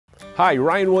Hi,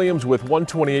 Ryan Williams with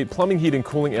 128 Plumbing, Heating,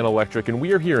 Cooling, and Electric, and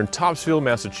we are here in Topsfield,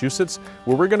 Massachusetts,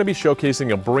 where we're going to be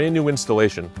showcasing a brand new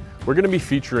installation. We're going to be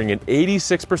featuring an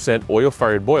 86%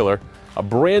 oil-fired boiler, a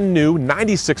brand new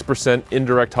 96%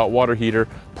 indirect hot water heater,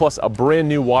 plus a brand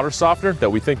new water softener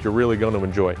that we think you're really going to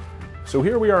enjoy. So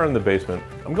here we are in the basement.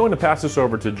 I'm going to pass this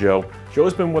over to Joe.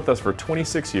 Joe's been with us for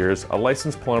 26 years, a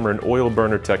licensed plumber and oil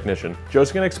burner technician.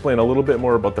 Joe's going to explain a little bit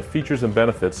more about the features and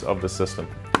benefits of the system.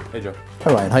 Hey Joe.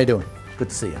 Hi Ryan, how you doing? Good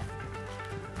to see you.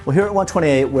 Well, here at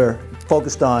 128 we're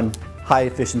focused on high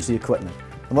efficiency equipment.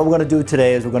 And what we're going to do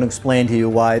today is we're going to explain to you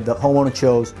why the homeowner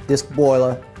chose this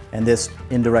boiler and this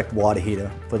indirect water heater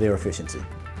for their efficiency.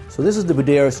 So this is the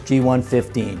Buderus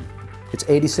G115. It's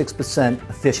 86%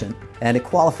 efficient and it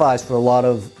qualifies for a lot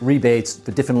of rebates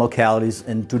for different localities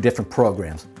and through different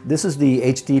programs. This is the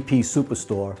HDP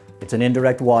Superstore. It's an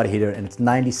indirect water heater and it's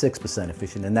 96%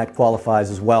 efficient, and that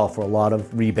qualifies as well for a lot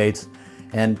of rebates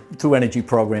and through energy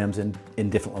programs in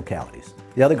different localities.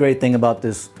 The other great thing about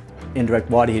this indirect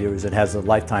water heater is it has a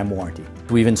lifetime warranty.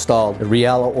 We've installed a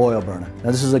Riello oil burner. Now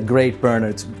this is a great burner.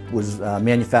 It was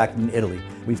manufactured in Italy.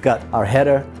 We've got our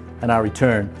header and our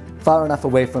return far enough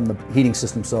away from the heating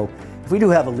system, so if we do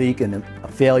have a leak and a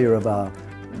failure of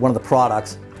one of the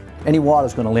products, any water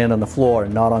is going to land on the floor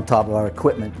and not on top of our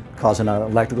equipment, causing an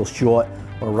electrical short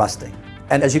or rusting.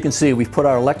 And as you can see, we've put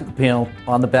our electrical panel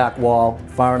on the back wall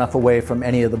far enough away from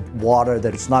any of the water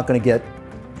that it's not going to get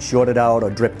shorted out or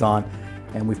dripped on.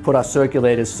 And we've put our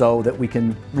circulators so that we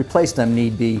can replace them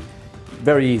need be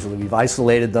very easily. We've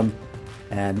isolated them,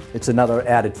 and it's another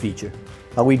added feature.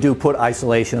 We do put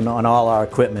isolation on all our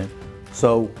equipment,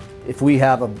 so if we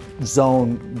have a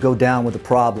zone go down with a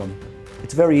problem,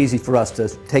 it's very easy for us to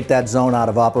take that zone out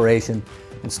of operation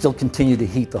and still continue to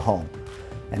heat the home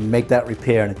and make that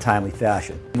repair in a timely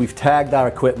fashion. We've tagged our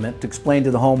equipment to explain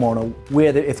to the homeowner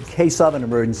where, if in case of an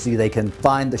emergency, they can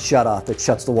find the shutoff that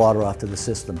shuts the water off to the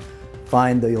system,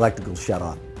 find the electrical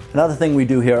shutoff. Another thing we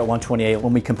do here at 128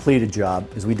 when we complete a job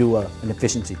is we do an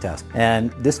efficiency test. And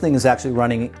this thing is actually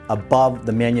running above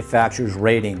the manufacturer's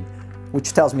rating,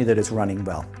 which tells me that it's running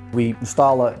well. We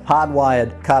install a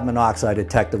hardwired carbon monoxide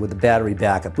detector with a battery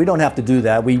backup. We don't have to do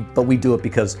that, but we do it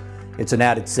because it's an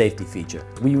added safety feature.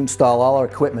 We install all our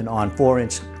equipment on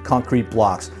 4-inch concrete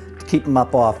blocks to keep them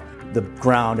up off the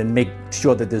ground and make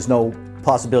sure that there's no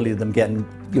possibility of them getting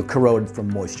corroded from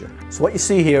moisture. So what you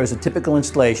see here is a typical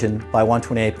installation by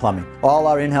 128 Plumbing. All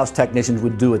our in-house technicians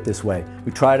would do it this way.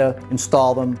 We try to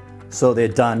install them so they're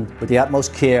done with the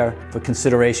utmost care for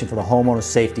consideration for the homeowner's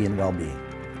safety and well-being.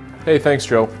 Hey, thanks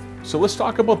Joe. So let's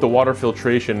talk about the water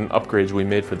filtration upgrades we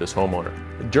made for this homeowner.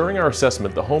 During our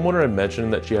assessment, the homeowner had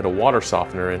mentioned that she had a water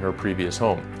softener in her previous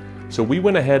home. So we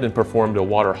went ahead and performed a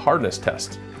water hardness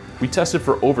test. We tested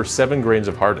for over 7 grains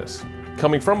of hardness.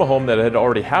 Coming from a home that had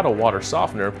already had a water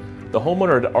softener, the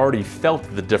homeowner had already felt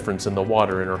the difference in the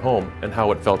water in her home and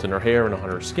how it felt in her hair and on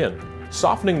her skin.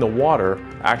 Softening the water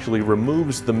actually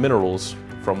removes the minerals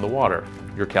from the water,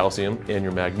 your calcium and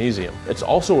your magnesium. It's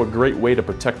also a great way to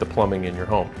protect the plumbing in your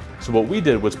home. So what we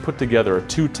did was put together a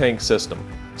 2-tank system.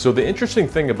 So the interesting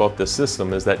thing about this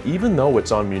system is that even though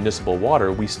it's on municipal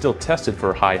water, we still tested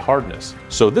for high hardness.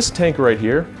 So this tank right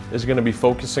here is going to be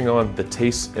focusing on the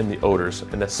tastes and the odors,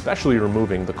 and especially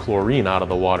removing the chlorine out of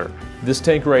the water. This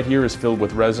tank right here is filled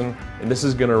with resin, and this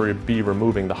is going to be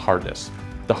removing the hardness.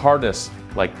 The hardness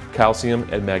like calcium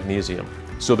and magnesium.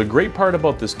 So the great part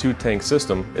about this 2-tank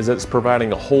system is that it's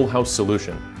providing a whole house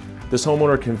solution. This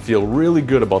homeowner can feel really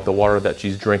good about the water that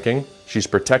she's drinking, she's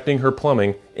protecting her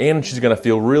plumbing, and she's going to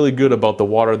feel really good about the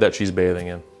water that she's bathing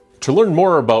in. To learn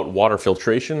more about water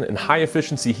filtration and high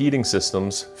efficiency heating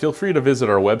systems, feel free to visit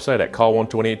our website at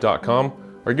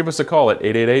call128.com or give us a call at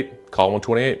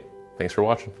 888-CALL128. Thanks for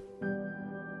watching.